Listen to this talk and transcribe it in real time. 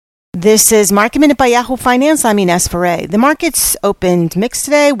This is Market Minute by Yahoo Finance. I'm Ines Ferre. The markets opened mixed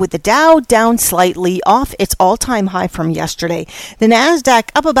today with the Dow down slightly off its all-time high from yesterday. The Nasdaq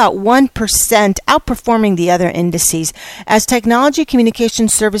up about 1%, outperforming the other indices as technology, communication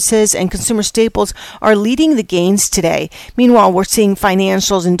services, and consumer staples are leading the gains today. Meanwhile, we're seeing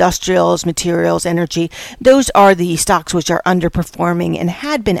financials, industrials, materials, energy. Those are the stocks which are underperforming and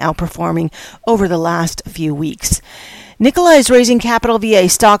had been outperforming over the last few weeks. Nikola is raising capital via a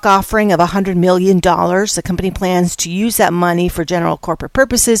stock offering of $100 million. The company plans to use that money for general corporate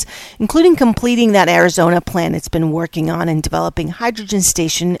purposes, including completing that Arizona plan it's been working on and developing hydrogen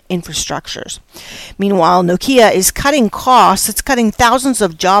station infrastructures. Meanwhile, Nokia is cutting costs. It's cutting thousands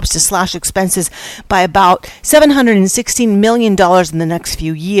of jobs to slash expenses by about $716 million in the next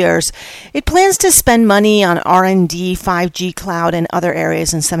few years. It plans to spend money on R&D, 5G, cloud, and other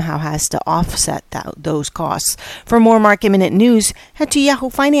areas and somehow has to offset those costs. For more Market Minute news, head to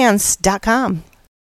yahoofinance.com.